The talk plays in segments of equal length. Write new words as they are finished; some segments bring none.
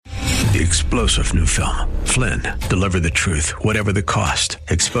The explosive new film, Flynn, deliver the truth, whatever the cost,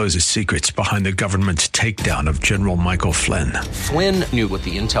 exposes secrets behind the government's takedown of General Michael Flynn. Flynn knew what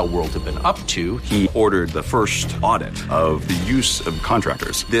the intel world had been up to. He ordered the first audit of the use of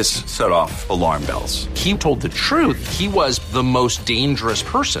contractors. This set off alarm bells. He told the truth. He was the most dangerous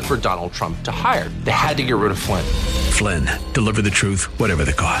person for Donald Trump to hire. They had to get rid of Flynn. Flynn, deliver the truth, whatever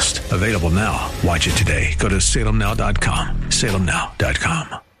the cost. Available now. Watch it today. Go to salemnow.com.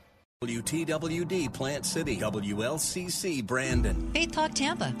 salemnow.com. WTWD Plant City, WLCC Brandon. Faith Talk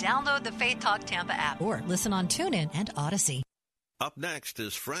Tampa. Download the Faith Talk Tampa app or listen on TuneIn and Odyssey. Up next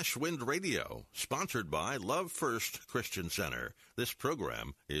is Fresh Wind Radio, sponsored by Love First Christian Center. This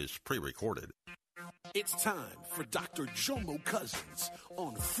program is pre-recorded. It's time for Dr. Jomo Cousins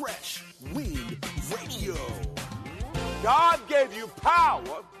on Fresh Wind Radio. God gave you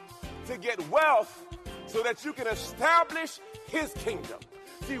power to get wealth so that you can establish his kingdom.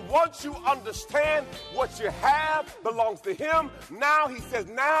 See, once you understand what you have belongs to him, now he says,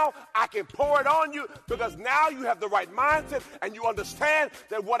 now I can pour it on you because now you have the right mindset and you understand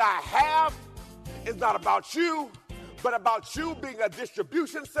that what I have is not about you, but about you being a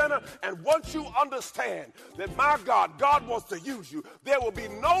distribution center. And once you understand that, my God wants to use you, there will be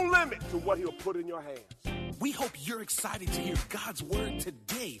no limit to what he'll put in your hands. We hope you're excited to hear God's word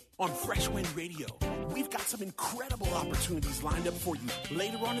today on Fresh Wind Radio. We've got some incredible opportunities lined up for you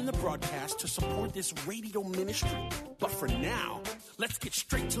later on in the broadcast to support this radio ministry. But for now, let's get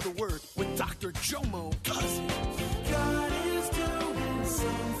straight to the word with Dr. Jomo Cousins. God is doing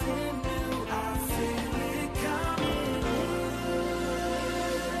something new. I feel it coming.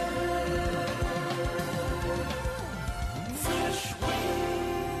 Fresh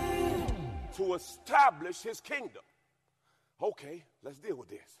Wind. To establish his kingdom. Okay, let's deal with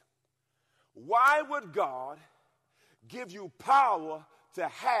this. Why would God give you power to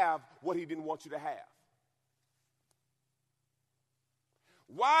have what he didn't want you to have?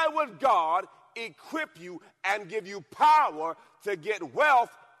 Why would God equip you and give you power to get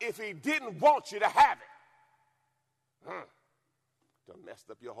wealth if he didn't want you to have it? Done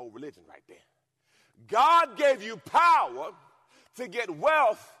messed up your whole religion right there. God gave you power to get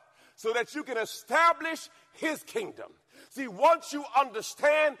wealth so that you can establish his kingdom. See, once you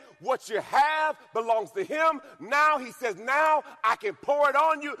understand what you have belongs to him, now he says, now I can pour it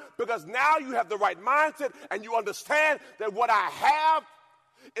on you because now you have the right mindset and you understand that what I have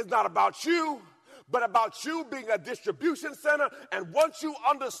is not about you, but about you being a distribution center. And once you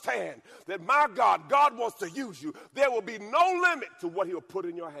understand that, my God wants to use you, there will be no limit to what he'll put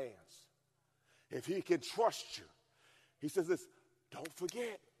in your hands. If he can trust you, he says this, don't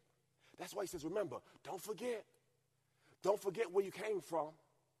forget. That's why he says, remember, don't forget. Don't forget where you came from.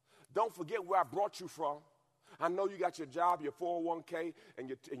 Don't forget where I brought you from. I know you got your job, your 401k, and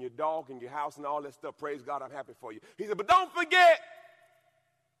your dog, and your house, and all that stuff. Praise God, I'm happy for you. He said, but don't forget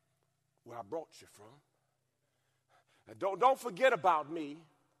where I brought you from. Don't forget about me.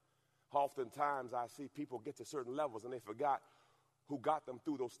 Oftentimes I see people get to certain levels, and they forgot who got them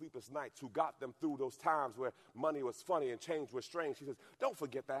through those sleepless nights, who got them through those times where money was funny and change was strange. He says, don't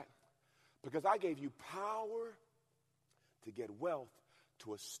forget that, because I gave you power to get wealth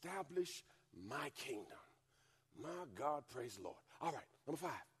to establish my kingdom. My God, praise the Lord. All right, number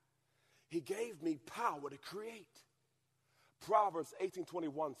 5. He gave me power to create. Proverbs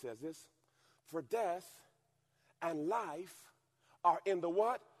 18:21 says this, for death and life are in the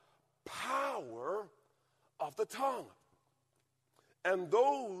what? Power of the tongue. And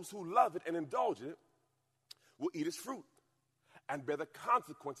those who love it and indulge in it will eat its fruit and bear the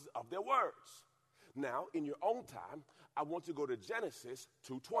consequences of their words. Now, in your own time, I want you to go to Genesis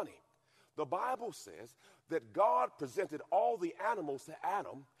 2:20. The Bible says that God presented all the animals to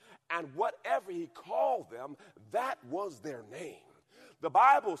Adam, and whatever he called them, that was their name. The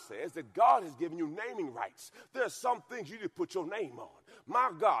Bible says that God has given you naming rights. There are some things you need to put your name on.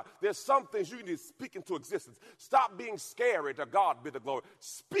 My God, there's some things you need to speak into existence. Stop being scary. To God be the glory.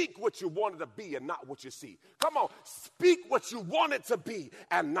 Speak what you want it to be and not what you see. Come on, speak what you want it to be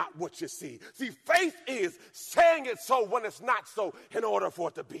and not what you see. See, faith is saying it so when it's not so in order for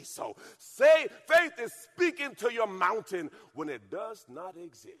it to be so. Faith is speaking to your mountain when it does not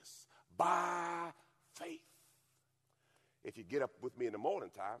exist. By faith. If you get up with me in the morning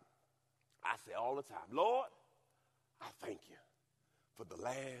time, I say all the time, Lord, I thank you for the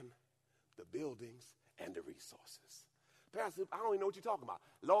land, the buildings, and the resources. Pastor, I don't even know what you're talking about.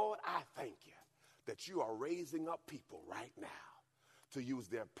 Lord, I thank you that you are raising up people right now to use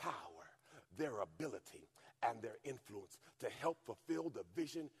their power, their ability, and their influence to help fulfill the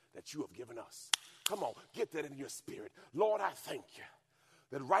vision that you have given us. Come on, get that in your spirit. Lord, I thank you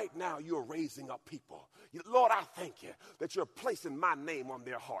that right now you're raising up people. Lord, I thank you that you're placing my name on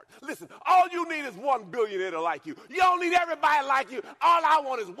their heart. Listen, all you need is one billionaire to like you. You don't need everybody like you. All I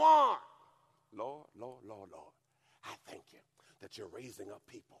want is one. Lord, I thank you that you're raising up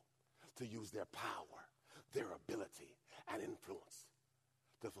people to use their power, their ability, and influence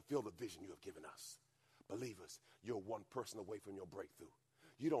to fulfill the vision you have given us. Believers, you're one person away from your breakthrough.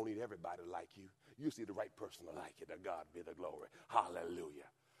 You don't need everybody like you. You see the right person to like you. To God be the glory. Hallelujah.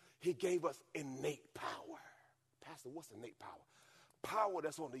 He gave us innate power. Pastor, what's innate power? Power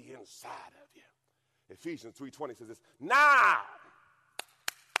that's on the inside of you. Ephesians 3:20 says this. Now,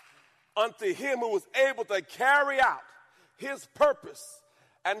 unto him who was able to carry out his purpose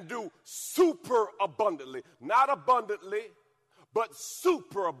and do super abundantly. Not abundantly, but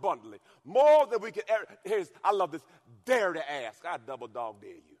super abundantly. More than we can ever. I love this. Dare to ask. I double dog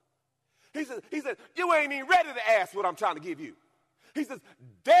dare you. He said, you ain't even ready to ask what I'm trying to give you. He says,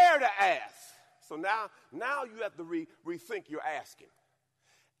 dare to ask. So now you have to rethink your asking.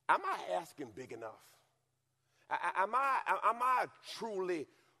 Am I asking big enough? Am I truly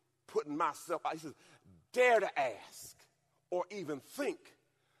putting myself out? He says, dare to ask or even think.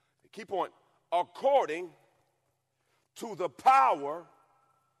 Keep on. According to the power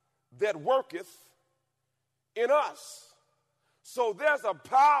that worketh in us. So there's a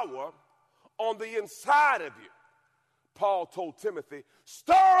power on the inside of you. Paul told Timothy,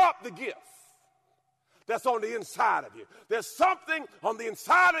 stir up the gift that's on the inside of you. There's something on the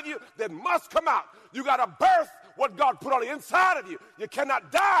inside of you that must come out. You got to birth what God put on the inside of you. You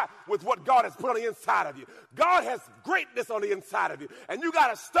cannot die with what God has put on the inside of you. God has greatness on the inside of you, and you got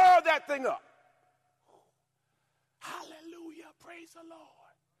to stir that thing up. Hallelujah. Praise the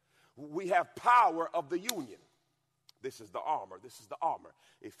Lord. We have power of the union. This is the armor. This is the armor.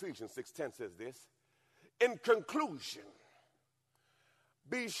 Ephesians 6:10 says this. In conclusion,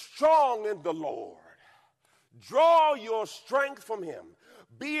 be strong in the Lord. Draw your strength from him.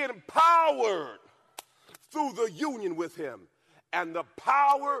 Be empowered through the union with him and the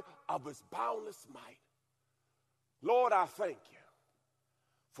power of his boundless might. Lord, I thank you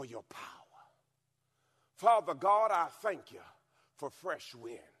for your power. Father God, I thank you for fresh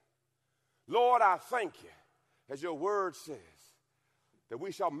wind. Lord, I thank you, as your word says, that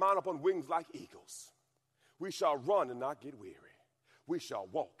we shall mount up on wings like eagles. We shall run and not get weary. We shall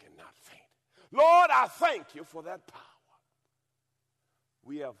walk and not faint. Lord, I thank you for that power.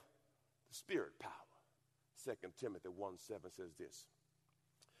 We have the spirit power. 2 Timothy 1:7 says this.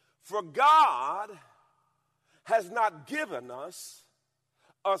 For God has not given us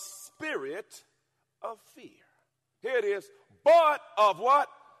a spirit of fear. Here it is. But of what?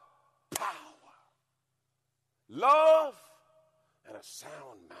 Power. Love and a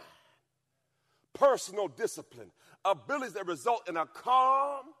sound mind. Personal discipline. Abilities that result in a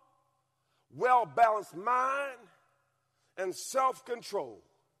calm, well-balanced mind and self-control.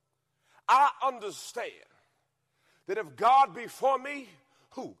 I understand that if God be for me,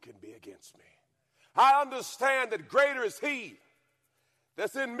 who can be against me? I understand that greater is he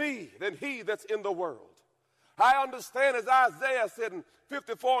that's in me than he that's in the world. I understand, as Isaiah said in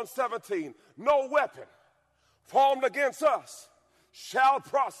 54:17, no weapon formed against us shall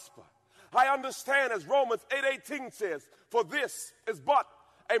prosper. I understand, as Romans 8:18 says, for this is but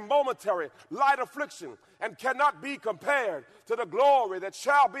a momentary light affliction and cannot be compared to the glory that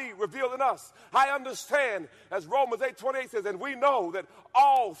shall be revealed in us. I understand, as Romans 8:28 says, and we know that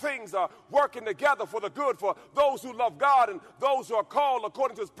all things are working together for the good for those who love God and those who are called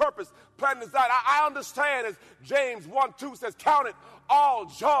according to his purpose, plan and design. I understand, as James 1:2 says, count it all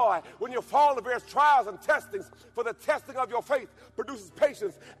joy when you fall into various trials and testings, for the testing of your faith produces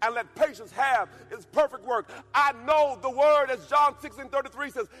patience, and let patience have its perfect work. I know the word, as John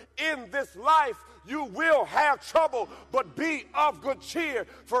 16:33 says, in this life you will have trouble, but be of good cheer,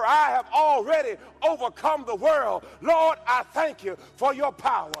 for I have already overcome the world. Lord, I thank you for your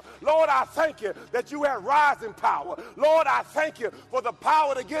power. Lord, I thank you that you have rising power. Lord, I thank you for the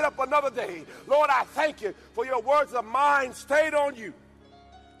power to get up another day. Lord, I thank you for your words of mine stayed on you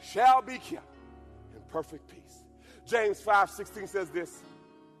shall be kept in perfect peace. James 5:16 says this.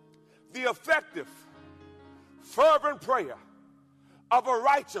 The effective, fervent prayer of a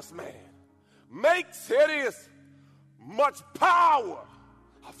righteous man makes, here it is, much power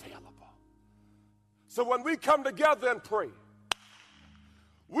available. So when we come together and pray,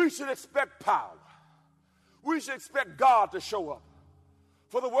 we should expect power. We should expect God to show up.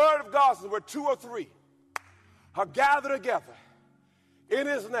 For the word of God says, where two or three are gathered together in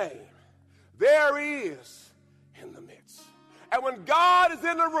his name, there he is in the midst. And when God is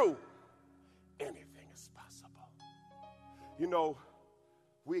in the room, anything is possible. You know,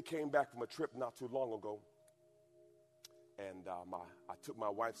 we came back from a trip not too long ago, and I took my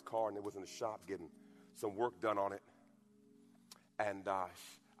wife's car, and it was in the shop getting some work done on it, and I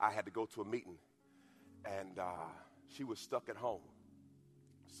had to go to a meeting, and she was stuck at home.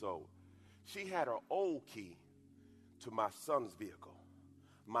 So she had her old key to my son's vehicle.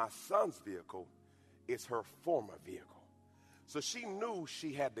 My son's vehicle is her former vehicle. So she knew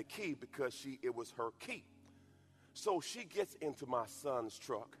she had the key because it was her key. So she gets into my son's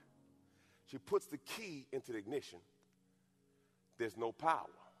truck. She puts the key into the ignition. There's no power.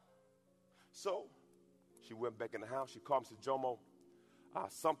 So she went back in the house. She called me and said, Jomo,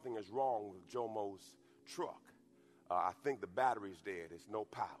 something is wrong with Jomo's truck. I think the battery's dead. There's no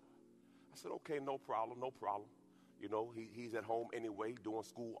power. I said, okay, no problem. You know, he's at home anyway, doing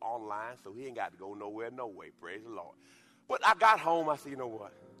school online, so he ain't got to go nowhere, no way. Praise the Lord. But I got home. I said, you know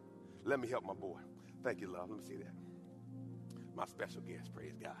what? Let me help my boy. Thank you, love. Let me see that. My special guest,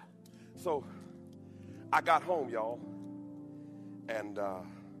 praise God. So I got home, y'all, and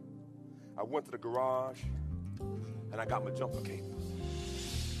I went to the garage, and I got my jumper cables.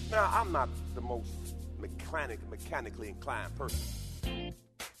 Now, I'm not the most mechanically inclined person.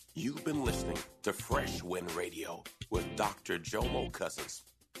 You've been listening to Fresh Wind Radio with Dr. Jomo Cousins,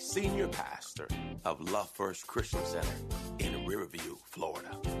 Senior Pastor of Love First Christian Center in Riverview,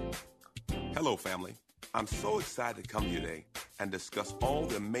 Florida. Hello, family. I'm so excited to come to you today and discuss all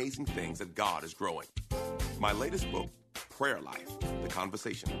the amazing things that God is growing. My latest book, Prayer Life, The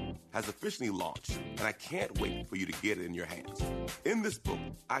Conversation, has officially launched, and I can't wait for you to get it in your hands. In this book,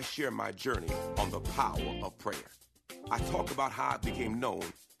 I share my journey on the power of prayer. I talk about how I became known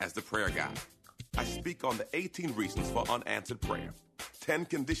as the prayer guy. I speak on the 18 reasons for unanswered prayer, 10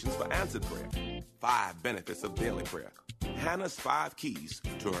 conditions for answered prayer, 5 benefits of daily prayer, Hannah's 5 keys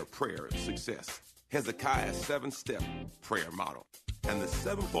to her prayer success, Hezekiah's 7-step prayer model, and the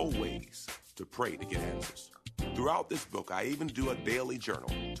 7-fold ways to pray to get answers. Throughout this book, I even do a daily journal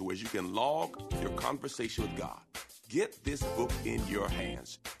to where you can log your conversation with God. Get this book in your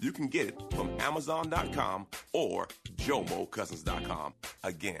hands. You can get it from Amazon.com or JomoCousins.com.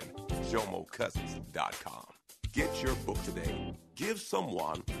 Again, JomoCousins.com. Get your book today. Give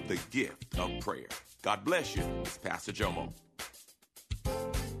someone the gift of prayer. God bless you. It's Pastor Jomo.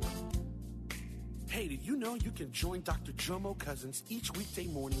 Hey, did you know you can join Dr. Jomo Cousins each weekday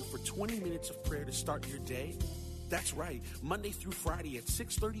morning for 20 minutes of prayer to start your day? That's right. Monday through Friday at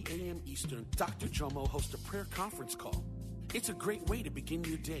 6:30 a.m. Eastern, Dr. Jomo hosts a prayer conference call. It's a great way to begin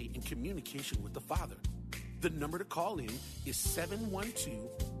your day in communication with the Father. The number to call in is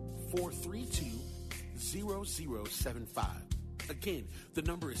 712-432-0075. Again, the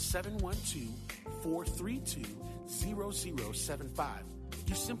number is 712-432-0075.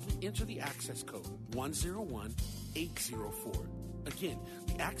 You simply enter the access code 101804. Again,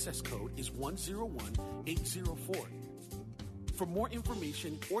 the access code is 101804. For more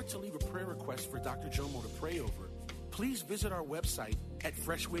information or to leave a prayer request for Dr. Jomo to pray over, please visit our website at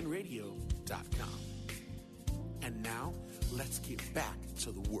freshwindradio.com. And now, let's get back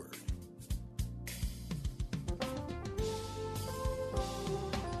to the Word.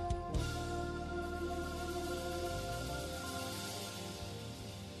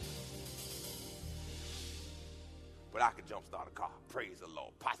 But I can jumpstart a car. Praise the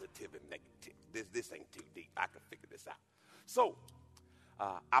Lord. Positive and negative. This ain't too deep. I can figure this out. So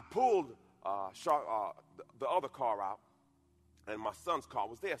I pulled the other car out, and my son's car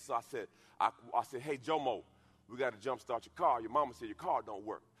was there. So I said, hey, Jomo, we got to jumpstart your car. Your mama said your car don't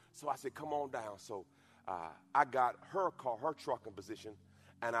work. So I said, come on down. So I got her truck in position,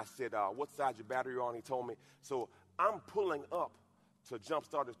 and I said, what side your battery on? He told me. So I'm pulling up to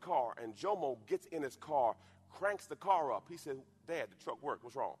jumpstart his car, and Jomo gets in his car, cranks the car up. He said, Dad, the truck worked.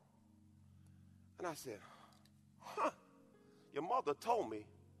 What's wrong? And I said, your mother told me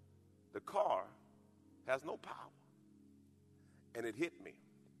the car has no power. And it hit me.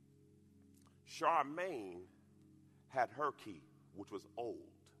 Charmaine had her key, which was old.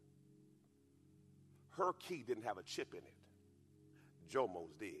 Her key didn't have a chip in it.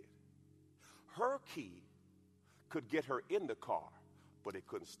 Jomo's did. Her key could get her in the car, but it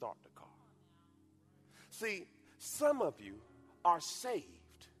couldn't start the car. See, some of you are saved.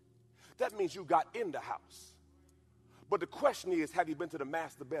 That means you got in the house. But the question is, have you been to the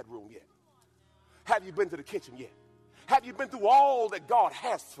master bedroom yet? Have you been to the kitchen yet? Have you been through all that God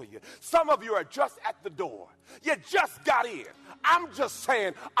has for you? Some of you are just at the door. You just got in. I'm just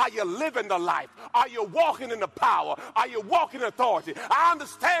saying, are you living the life? Are you walking in the power? Are you walking in authority? I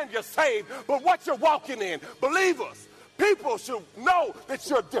understand you're saved, but what you're walking in, believers, people should know that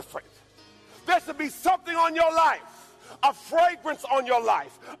you're different. There should be something on your life a fragrance on your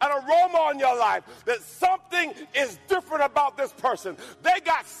life, an aroma on your life, that something is different about this person. They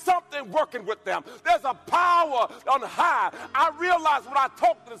got something working with them. There's a power on high. I realize when I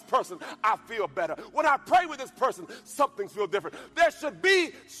talk to this person, I feel better. When I pray with this person, something feels different. There should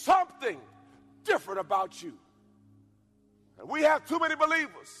be something different about you. And we have too many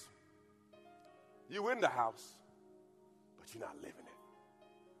believers. You in the house, but you're not living it.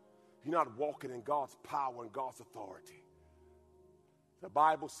 You're not walking in God's power and God's authority. The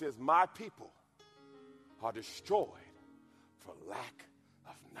Bible says, my people are destroyed for lack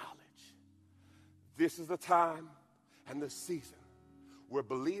of knowledge. This is the time and the season where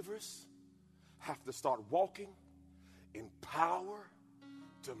believers have to start walking in power,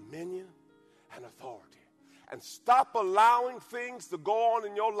 dominion, and authority. And stop allowing things to go on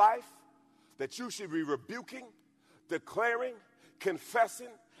in your life that you should be rebuking, declaring, confessing,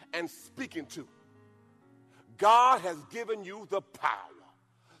 and speaking to. God has given you the power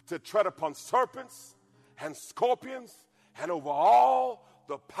to tread upon serpents and scorpions and over all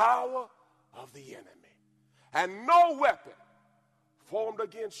the power of the enemy. And no weapon formed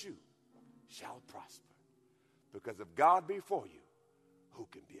against you shall prosper. Because if God be for you, who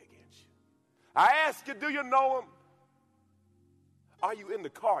can be against you? I ask you, do you know him? Are you in the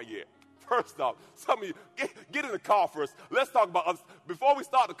car yet? First off, some of you, get in the car first. Let's talk about us. Before we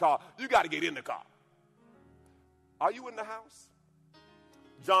start the car, you got to get in the car. Are you in the house?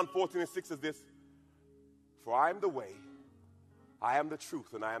 John 14:6 says this, for I am the way, I am the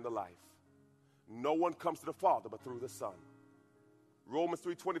truth, and I am the life. No one comes to the Father but through the Son. Romans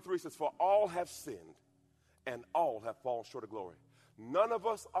 3:23 says, for all have sinned and all have fallen short of glory. None of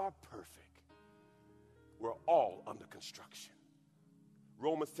us are perfect. We're all under construction.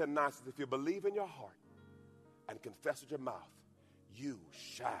 Romans 10:9 says, if you believe in your heart and confess with your mouth, you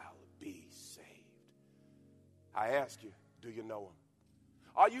shall be saved. I ask you, do you know him?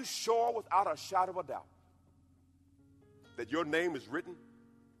 Are you sure without a shadow of a doubt that your name is written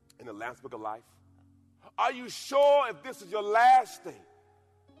in the Lamb's Book of Life? Are you sure if this is your last day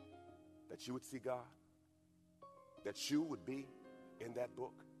that you would see God? That you would be in that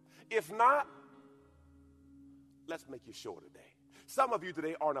book? If not, let's make you sure today. Some of you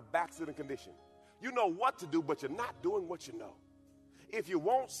today are in a backslidden condition. You know what to do, but you're not doing what you know. If you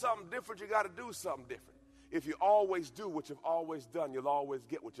want something different, you got to do something different. If you always do what you've always done, you'll always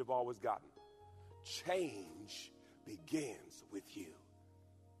get what you've always gotten. Change begins with you.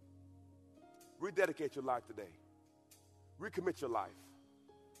 Rededicate your life today. Recommit your life.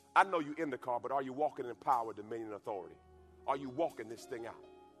 I know you're in the car, but are you walking in power, dominion, and authority? Are you walking this thing out?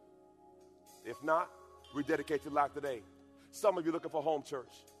 If not, rededicate your life today. Some of you looking for home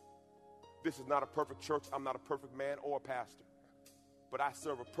church. This is not a perfect church. I'm not a perfect man or a pastor. But I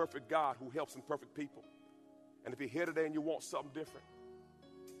serve a perfect God who helps imperfect people. And if you're here today and you want something different,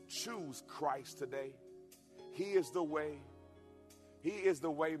 choose Christ today. He is the way. He is the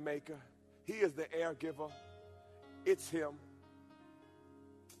way maker. He is the air giver. It's him.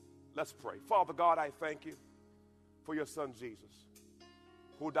 Let's pray. Father God, I thank you for your son Jesus,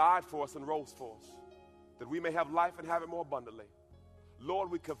 who died for us and rose for us, that we may have life and have it more abundantly.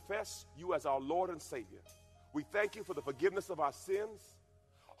 Lord, we confess you as our Lord and Savior. We thank you for the forgiveness of our sins.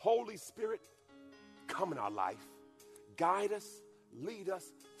 Holy Spirit, come in our life. Guide us, lead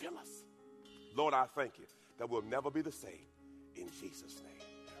us, fill us. Lord, I thank you that we'll never be the same. In Jesus' name.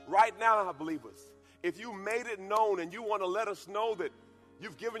 Right now, believers, if you made it known and you want to let us know that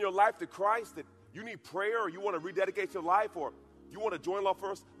you've given your life to Christ, that you need prayer, or you want to rededicate your life, or you want to join Love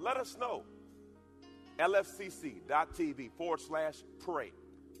First, let us know. LFCC.TV/pray.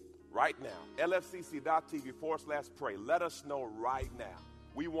 Right now. LFCC.TV/pray. Let us know right now.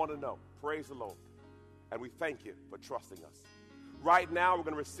 We want to know. Praise the Lord. And we thank you for trusting us. Right now, we're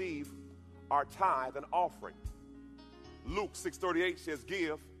going to receive our tithe and offering. Luke 6:38 says,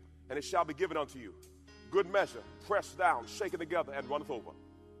 give, and it shall be given unto you. Good measure, pressed down, shaken together, and runneth over.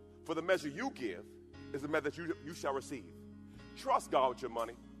 For the measure you give is the measure that you shall receive. Trust God with your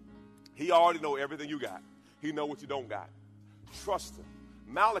money. He already know everything you got. He know what you don't got. Trust him.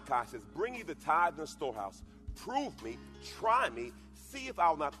 Malachi says, bring ye the tithe in the storehouse. Prove me, try me, see if I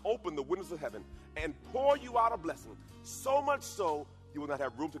will not open the windows of heaven and pour you out a blessing, so much so you will not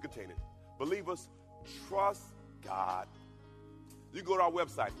have room to contain it. Believers, trust God. You can go to our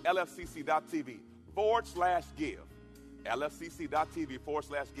website, lfcc.tv/give.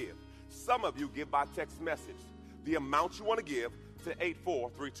 lfcc.tv/give. Some of you give by text message. The amount you want to give to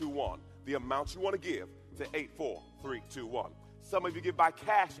 84321. The amount you want to give to 84321. Some of you give by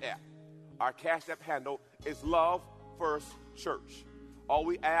Cash App. Our Cash App handle is Love First Church. All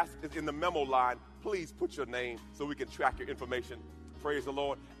we ask is in the memo line, please put your name so we can track your information. Praise the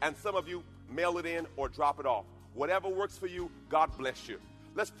Lord. And some of you, mail it in or drop it off. Whatever works for you, God bless you.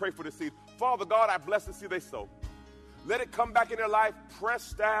 Let's pray for the seed. Father God, I bless the seed they sow. Let it come back in their life,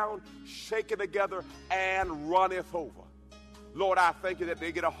 pressed down, shaken together, and runneth over. Lord, I thank you that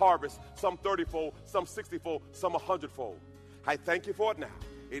they get a harvest, some 30-fold, some 60-fold, some 100-fold. I thank you for it now.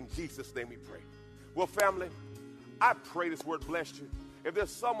 In Jesus' name we pray. Well, family, I pray this word blessed you. If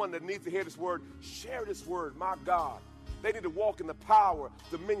there's someone that needs to hear this word, share this word. My God, they need to walk in the power,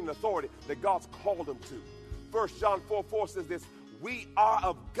 dominion, authority that God's called them to. 1 John 4:4 says this, we are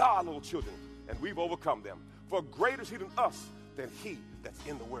of God, little children, and we've overcome them. For greater is he than us than he that's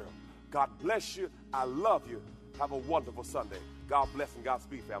in the world. God bless you. I love you. Have a wonderful Sunday. God bless and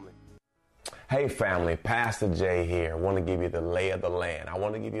Godspeed, family. Hey, family. Pastor Jay here. I want to give you the lay of the land. I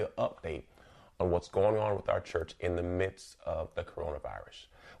want to give you an update on what's going on with our church in the midst of the coronavirus.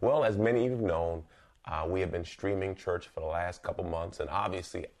 Well, as many of you have known, we have been streaming church for the last couple months, and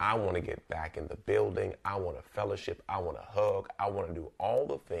obviously I want to get back in the building. I want to fellowship. I want to hug. I want to do all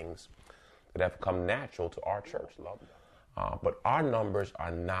the things that have come natural to our church. But our numbers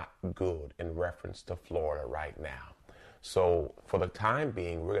are not good in reference to Florida right now. So for the time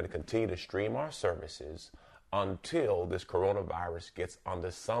being, we're going to continue to stream our services until this coronavirus gets under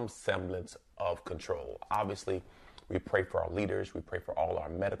some semblance of control. Obviously, we pray for our leaders. We pray for all our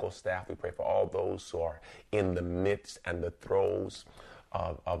medical staff. We pray for all those who are in the midst and the throes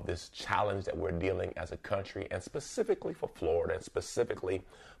of this challenge that we're dealing as a country, and specifically for Florida, and specifically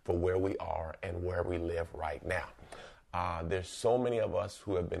for where we are and where we live right now. There's so many of us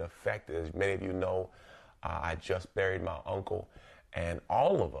who have been affected. As many of you know, I just buried my uncle, and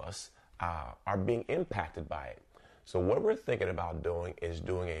all of us are being impacted by it. So what we're thinking about doing is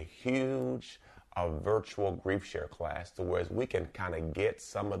doing a huge virtual grief share class to where we can kind of get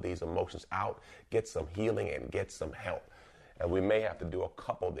some of these emotions out, get some healing, and get some help. And we may have to do a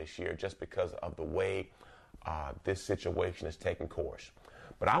couple this year just because of the way this situation is taking course.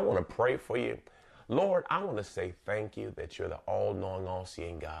 But I want to pray for you. Lord, I want to say thank you that you're the all-knowing,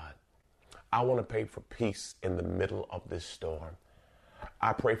 all-seeing God. I want to pray for peace in the middle of this storm.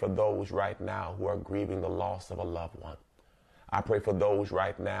 I pray for those right now who are grieving the loss of a loved one. I pray for those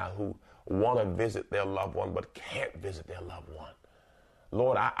right now who want to visit their loved one but can't visit their loved one.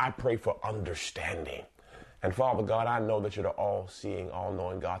 Lord, I pray for understanding. And Father God, I know that you're the all-seeing,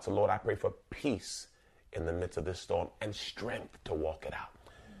 all-knowing God. So Lord, I pray for peace in the midst of this storm and strength to walk it out.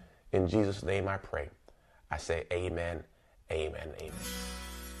 In Jesus' name I pray. I say amen, amen, amen.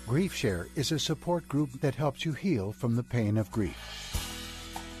 Grief Share is a support group that helps you heal from the pain of grief.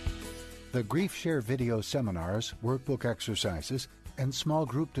 The Grief Share video seminars, workbook exercises, and small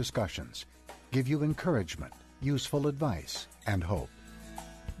group discussions give you encouragement, useful advice, and hope.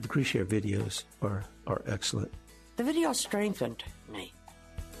 The Grief Share videos are excellent. The video strengthened me.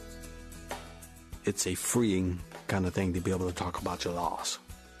 It's a freeing kind of thing to be able to talk about your loss.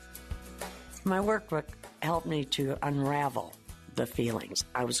 My workbook helped me to unravel the feelings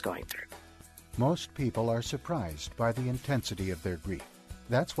I was going through. Most people are surprised by the intensity of their grief.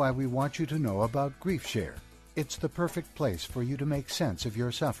 That's why we want you to know about Grief Share. It's the perfect place for you to make sense of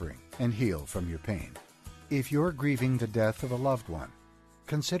your suffering and heal from your pain. If you're grieving the death of a loved one,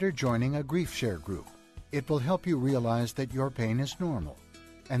 consider joining a Grief Share group. It will help you realize that your pain is normal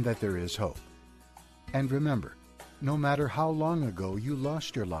and that there is hope. And remember, no matter how long ago you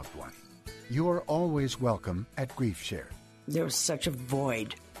lost your loved one, you are always welcome at Grief Share. There was such a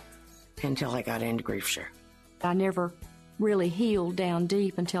void until I got into Grief Share. I never really healed down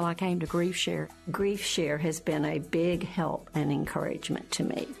deep until I came to Grief Share. Grief Share has been a big help and encouragement to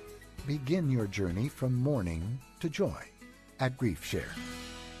me. Begin your journey from mourning to joy at Grief Share.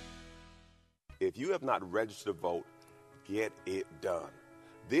 If you have not registered to vote, get it done.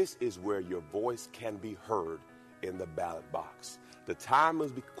 This is where your voice can be heard in the ballot box. The time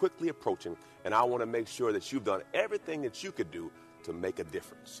is quickly approaching, and I want to make sure that you've done everything that you could do to make a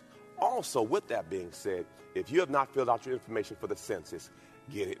difference. Also, with that being said, if you have not filled out your information for the census,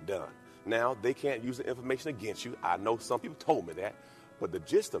 get it done. Now, they can't use the information against you. I know some people told me that, but the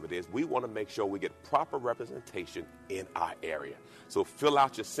gist of it is we want to make sure we get proper representation in our area. So fill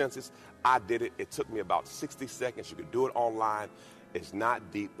out your census. I did it. It took me about 60 seconds. You can do it online. It's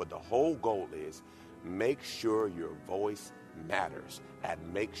not deep, but the whole goal is make sure your voice matters and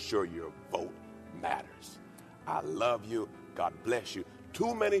make sure your vote matters. I love you. God bless you.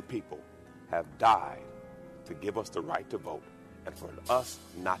 Too many people have died to give us the right to vote and for us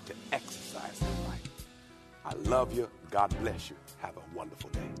not to exercise that right. I love you. God bless you. Have a wonderful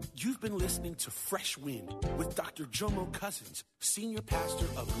day. You've been listening to Fresh Wind with Dr. Jomo Cousins, Senior Pastor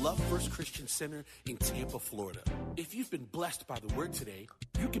of Love First Christian Center in Tampa, Florida. If you've been blessed by the word today,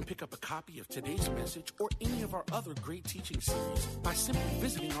 you can pick up a copy of today's message or any of our other great teaching series by simply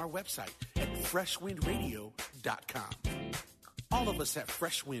visiting our website at freshwindradio.com. All of us at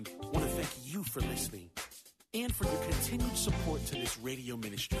Fresh Wind want to thank you for listening and for your continued support to this radio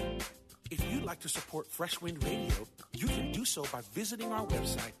ministry. If you'd like to support Fresh Wind Radio, you can do so by visiting our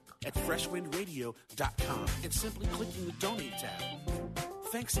website at freshwindradio.com and simply clicking the Donate tab.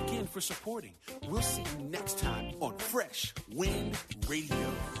 Thanks again for supporting. We'll see you next time on Fresh Wind Radio.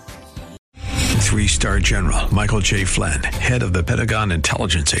 3-star General Michael J. Flynn, head of the Pentagon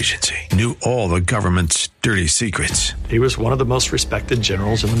Intelligence Agency, knew all the government's dirty secrets. He was one of the most respected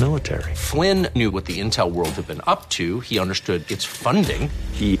generals in the military. Flynn knew what the intel world had been up to. He understood its funding.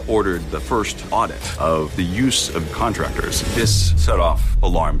 He ordered the first audit of the use of contractors. This set off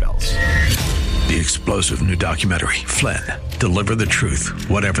alarm bells. The explosive new documentary, Flynn, Deliver the Truth,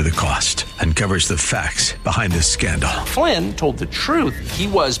 Whatever the Cost, uncovers the facts behind this scandal. Flynn told the truth. He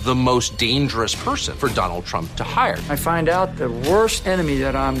was the most dangerous person for Donald Trump to hire. I find out the worst enemy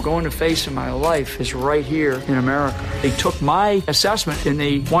that I'm going to face in my life is right here in America. They took my assessment and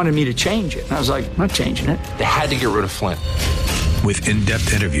they wanted me to change it. And I was like, I'm not changing it. They had to get rid of Flynn. With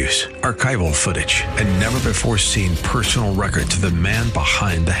in-depth interviews, archival footage, and never-before-seen personal records of the man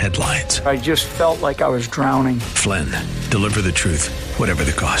behind the headlines. I just felt like I was drowning. Flynn, Deliver the Truth, Whatever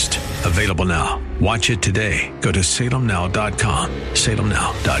the Cost. Available now. Watch it today. Go to salemnow.com.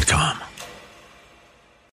 salemnow.com.